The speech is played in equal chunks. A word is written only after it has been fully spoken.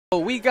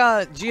We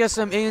got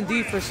GSM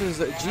AnD versus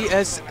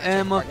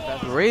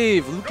GSM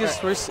Rave. Lucas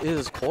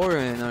versus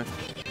Corin.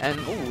 And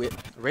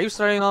Rave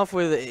starting off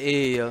with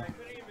a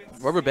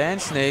rubber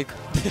band snake.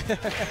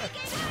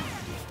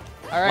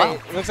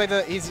 Alright, wow. Looks like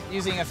he's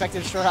using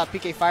effective short hop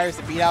PK fires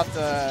to beat out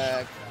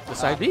the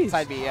side B.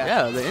 Side B, yeah.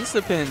 Yeah, the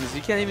insta pins.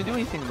 You can't even do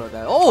anything about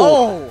that.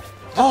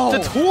 The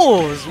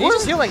tools. Did you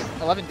just heal like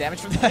 11 damage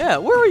from that? Yeah,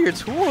 where are your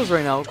tools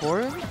right now,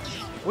 Corin?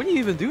 What do you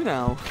even do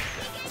now?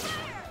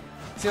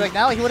 See, like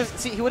now he would have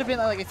been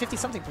like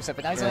 50-something%,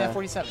 but now he's only at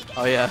 47.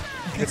 Oh yeah,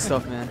 good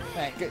stuff, man.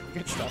 Man,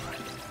 good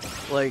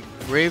stuff. Like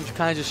Rave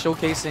kind of just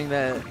showcasing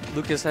that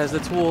Lucas has the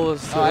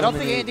tools. I don't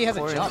think AnD has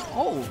a jump.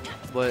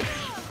 But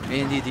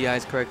AnD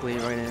DIs correctly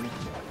right in.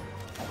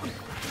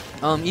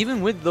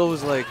 Even with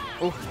those like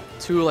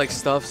two like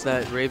stuffs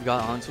that Rave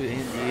got onto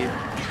AnD,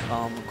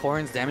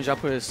 Corin's damage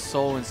output is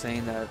so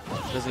insane that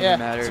it doesn't even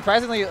matter.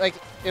 Surprisingly, like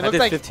it looked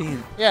like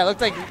 15. Yeah, it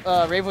looked like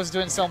Rave was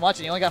doing so much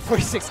and he only got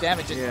 46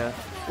 damage. Yeah.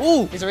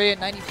 Ooh! He's already at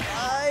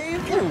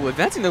 95. Ooh,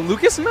 advancing the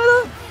Lucas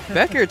meta?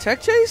 Back air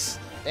tech chase?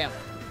 Damn.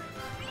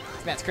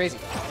 This man's crazy.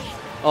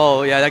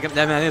 Oh yeah, that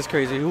man is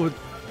crazy. Who would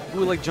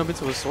like jump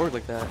into a sword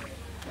like that?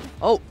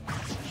 Oh!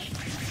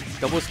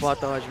 Double spot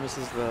dodge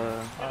misses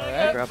the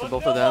grab for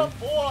both of them.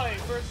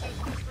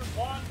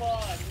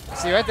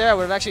 See right there, I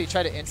would have actually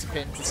tried to instant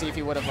pin to see if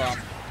he would have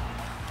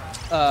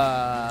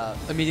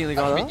immediately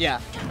got up?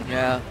 Yeah.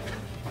 Yeah.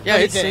 Yeah,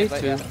 it's safe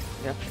too.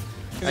 Yeah.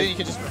 Because then you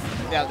can just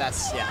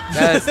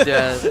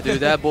dude,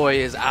 that boy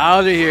is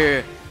out of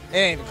here. It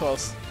ain't even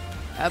close.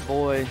 That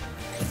boy.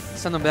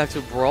 Send him back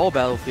to Brawl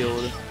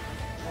Battlefield.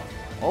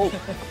 Oh.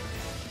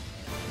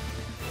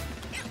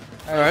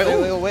 Alright,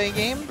 little away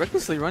game.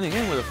 Recklessly running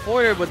in with a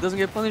foyer, but doesn't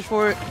get punished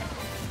for it.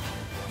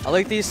 I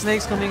like these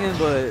snakes coming in,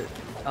 but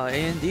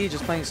AnD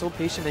just playing so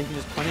patient that he can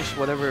just punish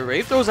whatever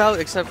Rave throws out,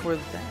 except for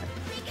that.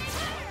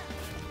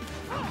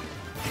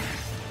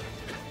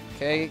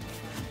 Okay,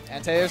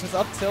 anti-airs with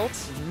up tilt.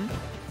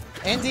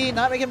 AnD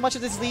not making much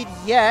of this lead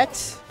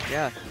yet.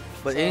 Yeah,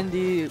 but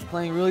AnD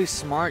playing really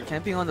smart,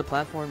 camping on the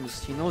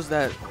platforms. He knows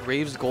that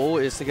Rave's goal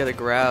is to get a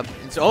grab.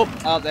 And so,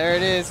 there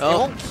it is. It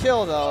won't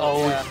kill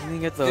though. He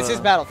didn't get the. This is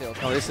Battlefield.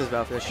 Oh, this is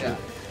Battlefield. Shoot.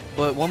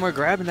 But one more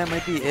grab and that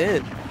might be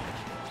it.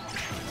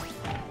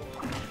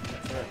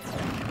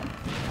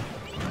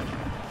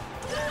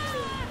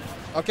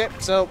 Okay,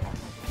 so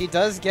he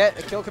does get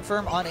a kill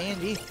confirm on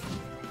AnD.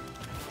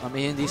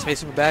 AnD's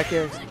facing the back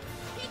air.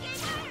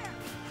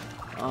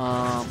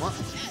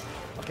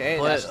 Okay,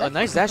 but a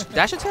nice dash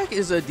attack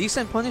is a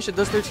decent punish. It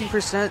does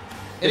 13%.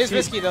 It is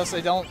risky though,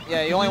 so don't.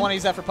 Yeah, you only want to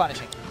use that for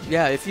punishing.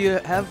 Yeah, if you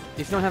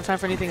don't have time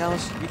for anything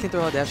else, you can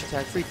throw a dash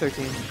attack. Free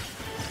 13.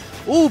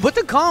 Ooh, but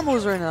the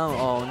combos right now.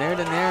 Oh, nair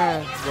to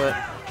nair, but.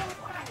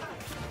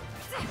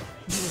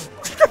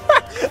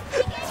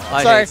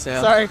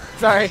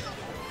 Sorry.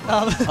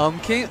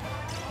 King.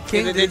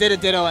 They did a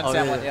ditto on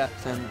Sam 1, yeah.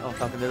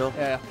 Falcon ditto.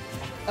 Yeah.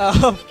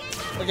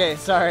 Okay,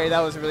 sorry,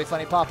 that was a really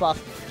funny pop off.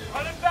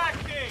 Run it back,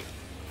 King.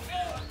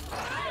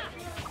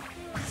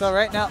 So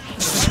right now.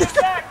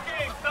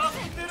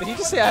 Did he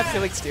just say I have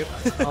feelings too?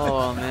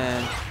 Oh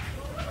man.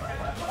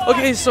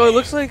 Okay, so it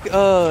looks like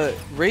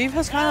Rave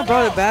has kind of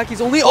brought it back.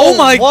 He's only. Oh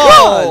my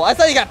god! I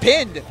thought he got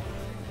pinned.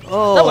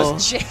 Oh. That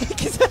was Jake.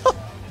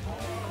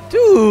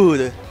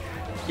 Dude.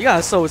 You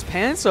gotta sew his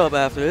pants up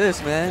after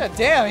this, man. Yeah,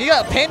 damn, he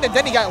got pinned and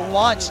then he got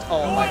launched.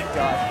 Oh my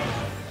god.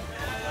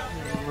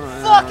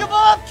 Fuck him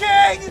up,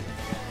 King!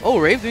 Oh,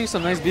 Rave doing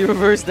some nice B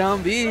reverse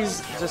down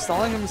B's. Just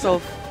stalling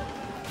himself.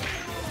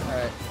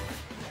 Alright.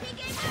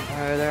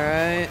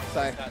 Alright.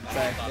 Sorry.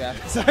 Yeah.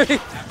 Sorry.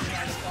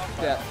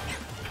 Yeah.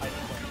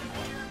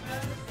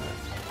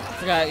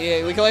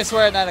 Yeah, we can only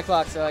swear at 9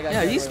 o'clock, so I got.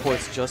 Yeah,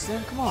 esports,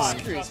 Justin. Come on.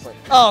 Screw esports.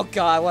 Oh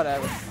god,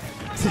 whatever.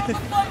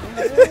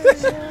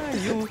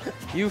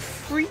 You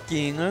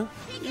freaking.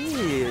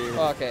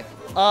 Yeah. Okay.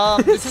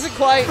 This isn't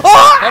quite.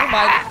 Never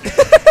mind.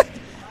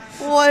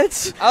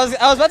 What? I was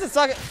about to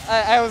talk.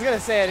 I was gonna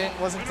say it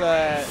wasn't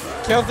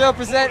kill throw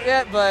percent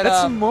yet, but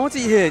that's a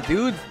multi-hit,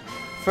 dude.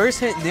 First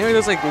hit near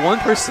was like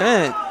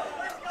 1%.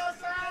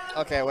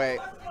 Okay, wait.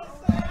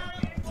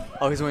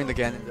 Oh, he's winning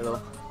again.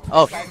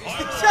 Oh.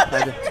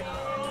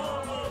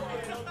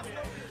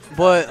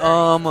 But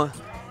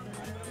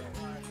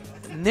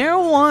Nair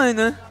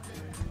 1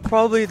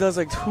 probably does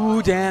like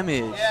 2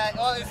 damage. Yeah,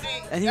 well,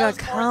 see, and he got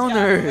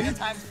countered.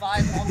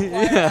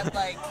 Yeah.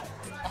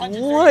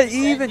 What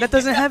even? That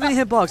doesn't have any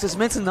hitbox. It's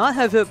meant to not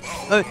have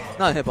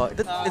not hitbox.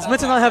 It's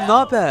meant to not have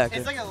knockback.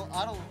 It's like an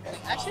auto.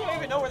 Actually, I don't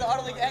even know where the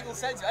auto link angle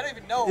sends you. I don't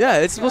even know. Yeah,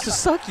 it's supposed to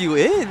suck you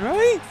in,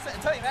 right?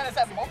 I'm telling you, man, it's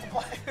that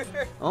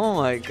multiplier. Oh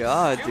my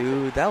god,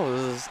 dude, that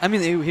was. I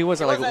mean, he was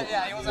at like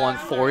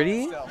 140.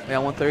 Yeah,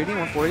 130,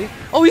 140.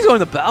 Oh, he's going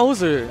to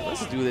Bowser.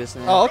 Let's do this,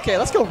 man. Oh, okay,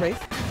 let's go, Rave.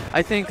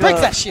 I think. Break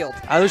that shield.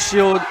 Out of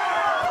shield.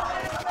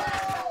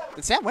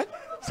 Did Sam win?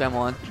 Sam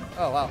won.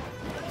 Oh wow.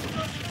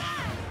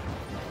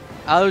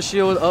 Out of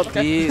shield up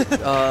B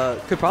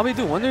could probably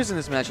do wonders in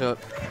this matchup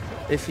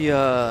if he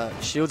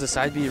shields a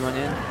side B run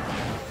in.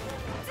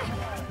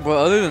 But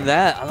other than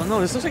that, I don't know.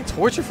 This looks like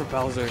torture for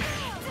Bowser.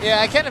 Yeah,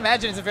 I can't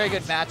imagine it's a very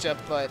good matchup,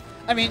 but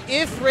I mean,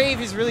 if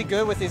Rave is really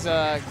good with his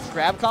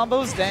grab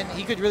combos, then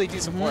he could really do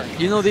some work.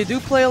 You know, they do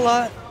play a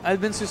lot. I've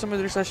been to some of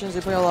their sessions.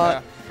 They play a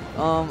lot.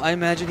 Yeah. I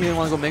imagine he didn't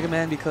want to go Mega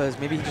Man because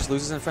maybe he just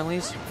loses in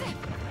friendlies.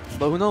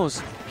 But who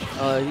knows?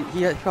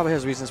 He probably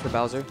has reasons for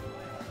Bowser.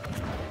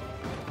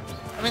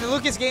 I mean, the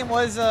Lucas game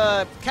was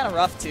kind of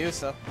rough too,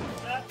 so.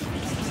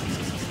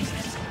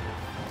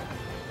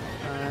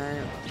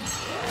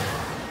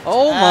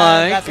 Oh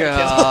my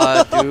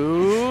god,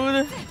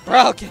 dude.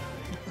 Broken.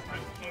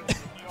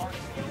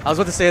 I was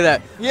about to say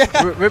that. Yeah.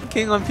 Rip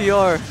King on PR.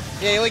 Yeah,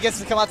 he only gets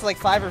to come out to like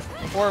 4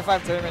 or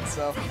 5 tournaments,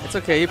 so. It's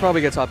okay. He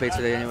probably gets top 8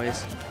 today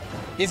anyways.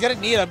 He's going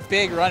to need a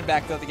big run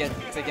back, though, to get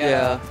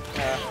yeah.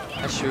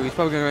 That's true. He's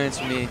probably going to run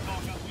into me.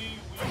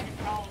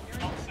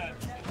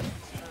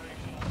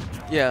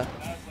 Yeah.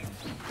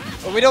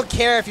 But we don't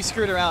care if he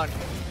screwed around.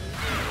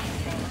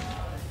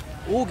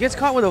 Ooh, gets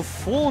caught with a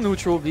full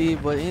neutral B,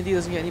 but AnD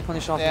doesn't get any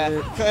punish off of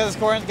it. Because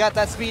Corin got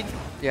that speed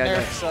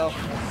nerf, so.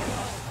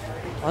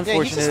 Unfortunate.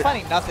 Yeah, he's just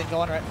finding nothing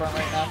going right for him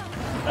right now.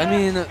 I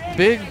mean,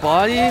 big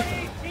body.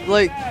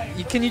 Like,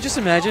 can you just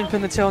imagine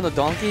pin the tail on the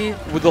donkey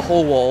with the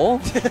whole wall?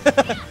 That's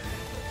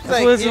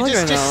like, what it's you like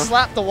right now. just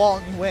slap the wall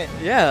and you win.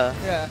 Yeah.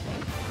 Yeah.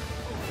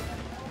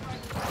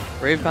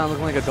 Rave kind of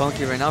looking like a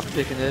donkey right now for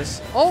taking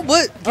this. Oh,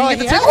 but oh,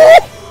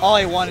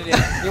 he wanted it.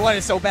 He wanted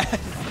it so bad.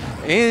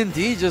 AnD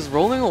just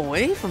rolling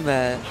away from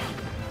that.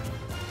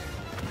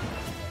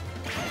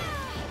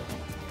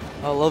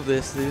 I love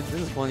this, dude.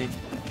 This is funny.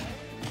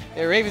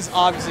 Yeah, Rave is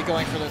obviously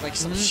going for like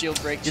some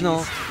shield break. You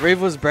know,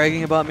 Rave was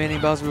bragging about manning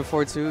Bowser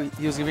before too.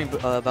 He was giving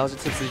Bowser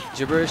tips of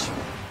gibberish.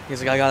 He's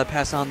like, I gotta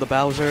pass on the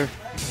Bowser.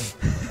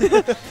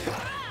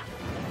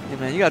 Hey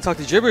man, you gotta talk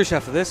to gibberish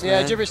after this,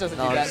 man. Yeah, gibberish doesn't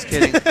do that. No, just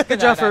kidding. Good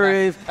job for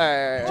Rave.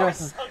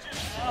 Alright.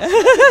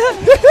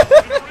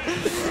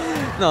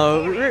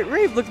 No,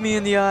 Rave looked me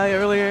in the eye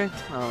earlier.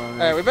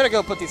 Alright, we better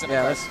go put these in the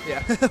yeah, press.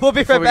 Yeah. We'll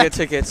be right back. Before we get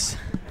tickets.